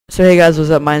So hey guys, what's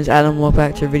up? My name's Adam. Welcome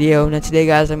back to a video. Now today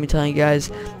guys, I'm going to be telling you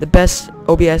guys the best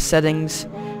OBS settings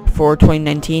for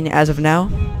 2019 as of now.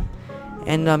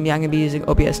 And yeah, I'm going to be using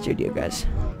OBS Studio, guys.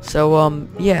 So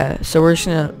yeah, so we're just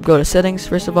going to go to settings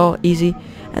first of all, easy.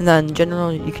 And then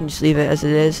general, you can just leave it as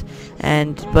it is.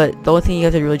 But the only thing you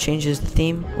have to really change is the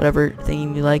theme, whatever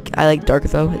theme you like. I like dark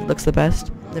though, it looks the best.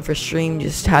 And then for stream,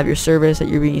 just have your service that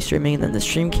you're streaming and then the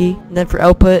stream key. And then for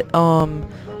output,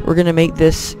 we're gonna make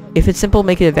this, if it's simple,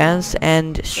 make it advanced.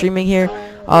 And streaming here,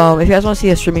 if you guys want to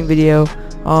see a streaming video,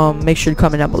 make sure to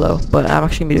comment down below. But I'm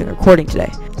actually gonna be doing a recording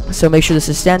today, so make sure this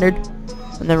is standard.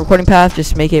 And then recording path,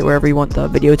 just make it wherever you want the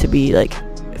video to be like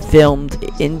filmed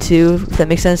into, if that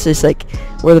makes sense. Just like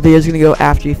where the video is gonna go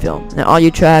after you film. And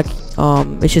audio track,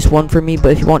 it's just one for me,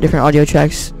 but if you want different audio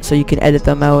tracks so you can edit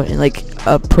them out in like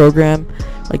a program,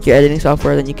 like your editing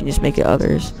software, then you can just make it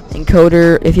others.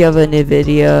 Encoder, if you have a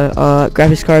NVIDIA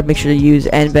graphics card, make sure to use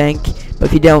NVENC, but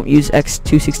if you don't, use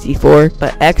X264.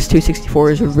 But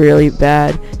X264 is really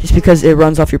bad just because it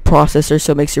runs off your processor,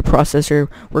 so it makes your processor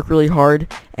work really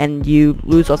hard and you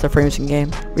lose lots of frames in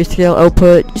game. Rescale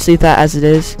output, just leave that as it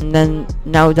is. And then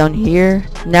now down here,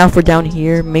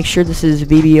 make sure this is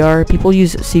VBR. People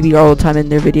use CBR all the time in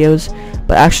their videos,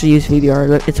 but actually use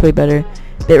VBR, it's way better.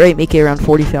 Bitrate, make it around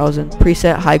 40,000.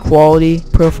 Preset, high quality.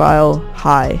 Profile,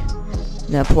 high. And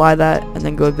then apply that, and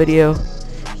then go to video.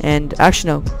 And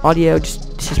actually no, audio,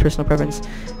 just personal preference.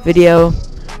 Video,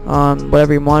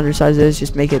 whatever your monitor size is,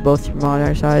 just make it both your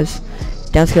monitor size.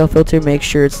 Downscale filter, make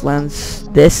sure it's lens.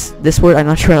 This word, I'm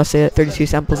not sure how to say it. 32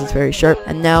 samples, it's very sharp.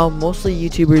 And now mostly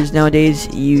YouTubers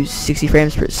nowadays use 60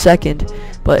 frames per second.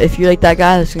 But if you're like that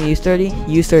guy that's gonna use 30,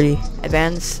 use 30.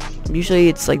 Advanced, usually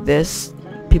it's like this.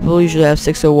 People usually have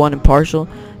 601 in partial.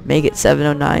 Make it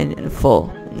 709 in full,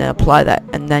 and then apply that,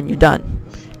 and then you're done.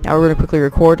 Now we're gonna quickly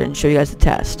record and show you guys the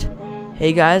test.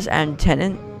 Hey guys, I'm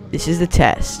Tennant. This is the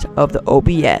test of the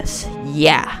OBS.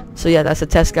 Yeah. So yeah, that's the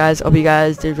test, guys. Hope you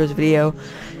guys did enjoy the video.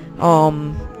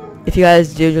 If you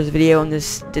guys did enjoy the video and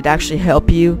this did actually help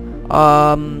you,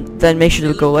 then make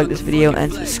sure to go like this video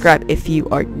and subscribe if you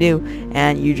are new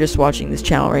and you're just watching this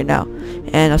channel right now.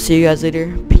 And I'll see you guys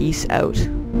later. Peace out.